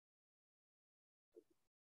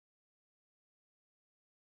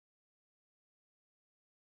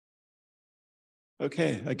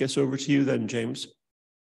Okay, I guess over to you then, James.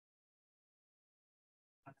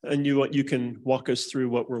 And you can walk us through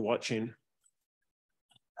what we're watching.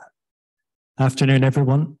 Afternoon,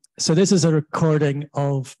 everyone. So this is a recording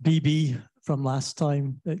of BB from last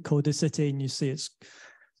time at CodaCity, and you see it's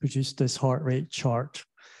produced this heart rate chart.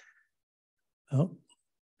 Oh,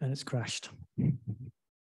 and it's crashed.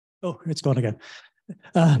 Oh, it's gone again.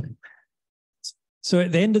 So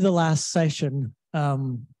at the end of the last session,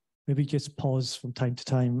 maybe just pause from time to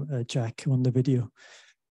time, Jack, on the video.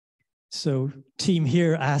 So team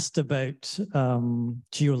here asked about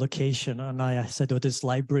geolocation, and I said, oh, this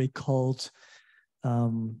library called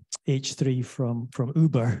H3 from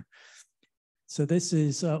Uber. So this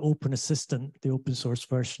is Open Assistant, the open source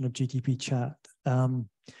version of GTP chat.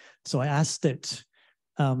 So I asked it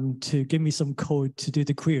to give me some code to do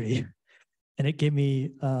the query, and it gave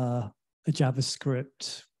me a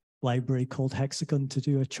JavaScript library called Hexagon to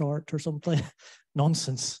do a chart or something.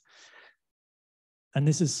 Nonsense. And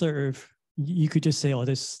this is sort of, you could just say, oh,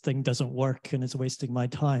 this thing doesn't work and it's wasting my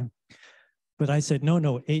time. But I said, no,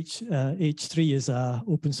 H3 is an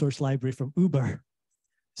open source library from Uber.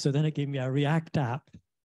 So then it gave me a React app,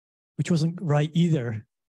 which wasn't right either.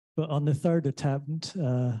 But on the third attempt,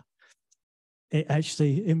 it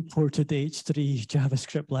actually imported the H3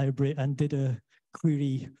 JavaScript library and did a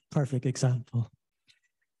query perfect example.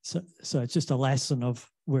 So it's just a lesson of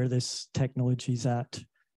where this technology is at.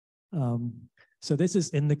 So this is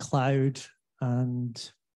in the cloud,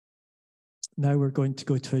 and now we're going to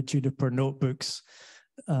go to a Juniper Notebooks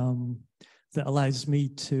that allows me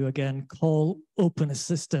to, again, call Open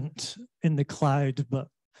Assistant in the cloud, but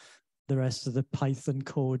the rest of the Python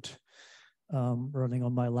code running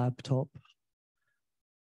on my laptop.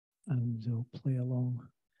 And I'll play along.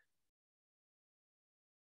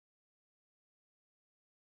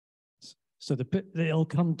 So it'll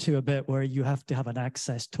come to a bit where you have to have an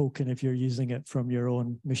access token if you're using it from your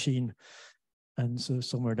own machine. And so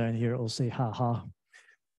somewhere down here, it'll say, haha.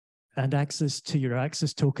 And access to your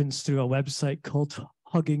access tokens through a website called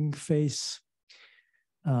Hugging Face.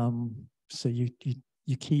 So you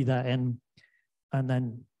key that in, and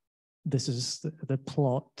then this is the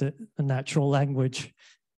plot, the natural language.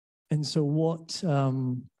 And so what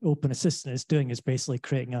Open Assistant is doing is basically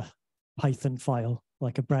creating a Python file,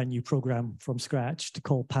 like a brand new program from scratch to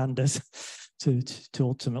call pandas to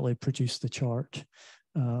ultimately produce the chart.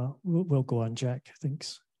 We'll go on, Jack,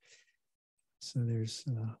 thanks. So there's,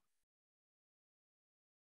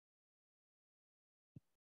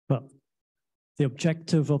 but the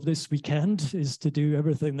objective of this weekend is to do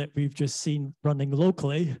everything that we've just seen running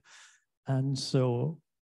locally. And so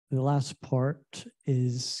the last part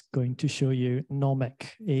is going to show you Nomic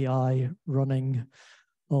AI running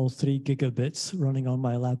all 3 gigabits running on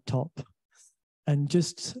my laptop. And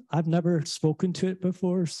just, I've never spoken to it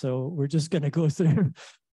before, so we're just going to go through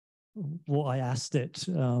what I asked it.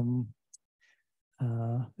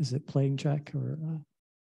 Is it playing, Jack? Or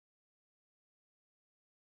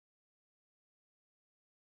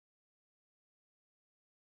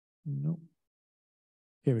no.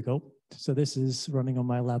 Here we go. So this is running on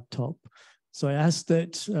my laptop. So I asked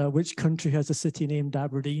it, which country has a city named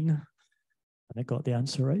Aberdeen? And I got the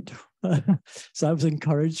answer right. So I was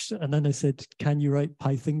encouraged. And then I said, can you write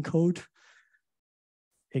Python code?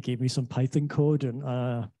 It gave me some Python code. And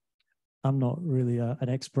I'm not really an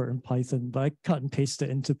expert in Python, but I cut and paste it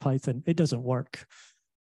into Python. It doesn't work.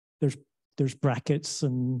 There's brackets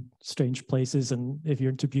and strange places. And if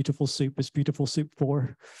you're into Beautiful Soup, it's Beautiful Soup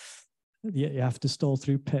 4. You have to stall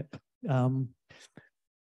through pip. But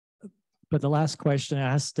the last question I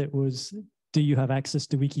asked it was, do you have access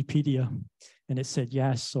to Wikipedia? And it said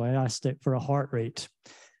yes. So I asked it for a heart rate.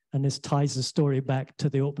 And this ties the story back to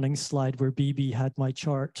the opening slide where BB had my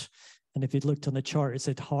chart. And if you'd looked on the chart, it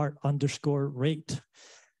said heart_rate.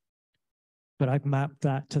 But I've mapped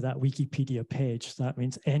that to that Wikipedia page. So that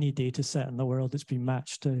means any data set in the world that's been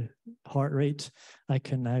matched to heart rate, I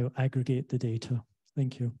can now aggregate the data.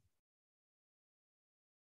 Thank you.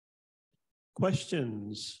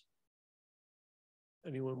 Questions?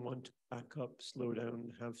 Anyone want to back up, slow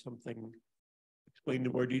down, have something explained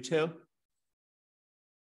in more detail?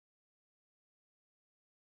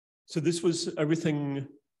 So this was, everything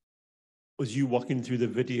was you walking through the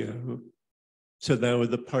video. So now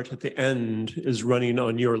the part at the end is running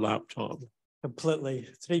on your laptop. Completely,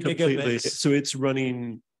 3 gigabits. So it's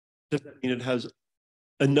running, does that mean it has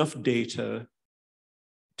enough data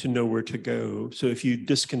to know where to go? So if you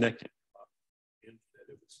disconnect it,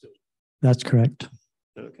 that's correct.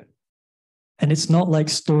 Okay. And it's not like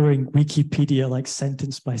storing Wikipedia like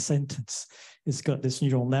sentence by sentence. It's got this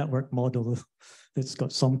neural network model that's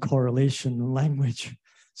got some correlation in language.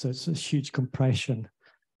 So it's a huge compression.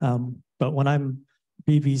 But when I'm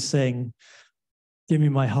BB saying, give me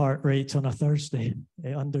my heart rate on a Thursday,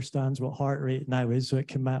 it understands what heart rate now is, so it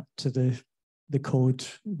can map to the code,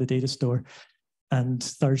 the data store. And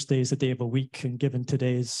Thursday is a day of a week, and given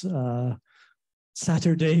today's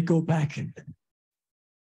Saturday, go back.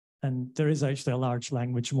 And there is actually a large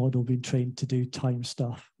language model being trained to do time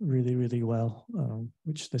stuff really, really well,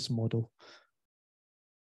 which this model.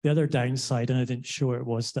 The other downside, and I didn't show it,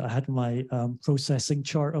 was that I had my processing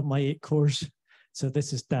chart of my 8 cores. So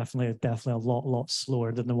this is definitely a lot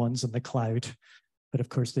slower than the ones in the cloud. But of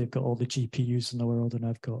course, they've got all the GPUs in the world, and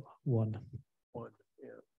I've got one.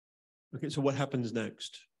 Okay, so what happens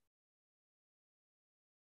next?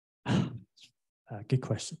 Good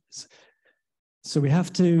question. So we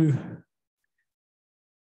have to,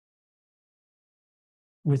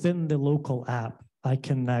 within the local app, I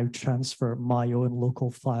can now transfer my own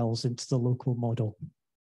local files into the local model.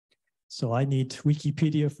 So I need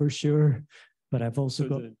Wikipedia for sure, but I've also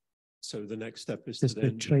got... So the next step is to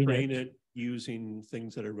then train it using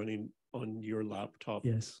things that are running on your laptop.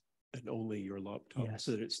 Yes. And only your laptop, yes.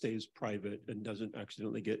 So that it stays private and doesn't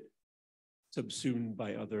accidentally get subsumed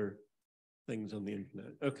by other things on the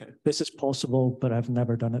internet. Okay. This is possible, but I've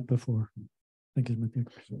never done it before. I think it might be a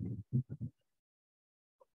question.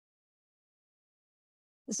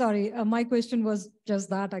 Sorry, my question was just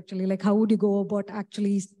that actually, like how would you go about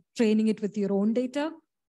actually training it with your own data?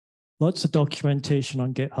 Lots of documentation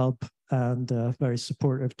on GitHub and a very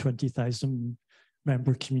supportive 20,000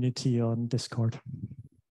 member community on Discord.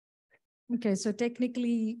 Okay, so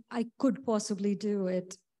technically I could possibly do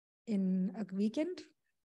it in a weekend?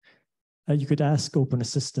 You could ask Open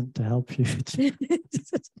Assistant to help you. Okay.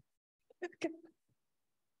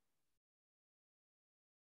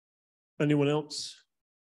 Anyone else?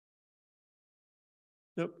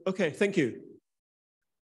 Nope. Okay, thank you.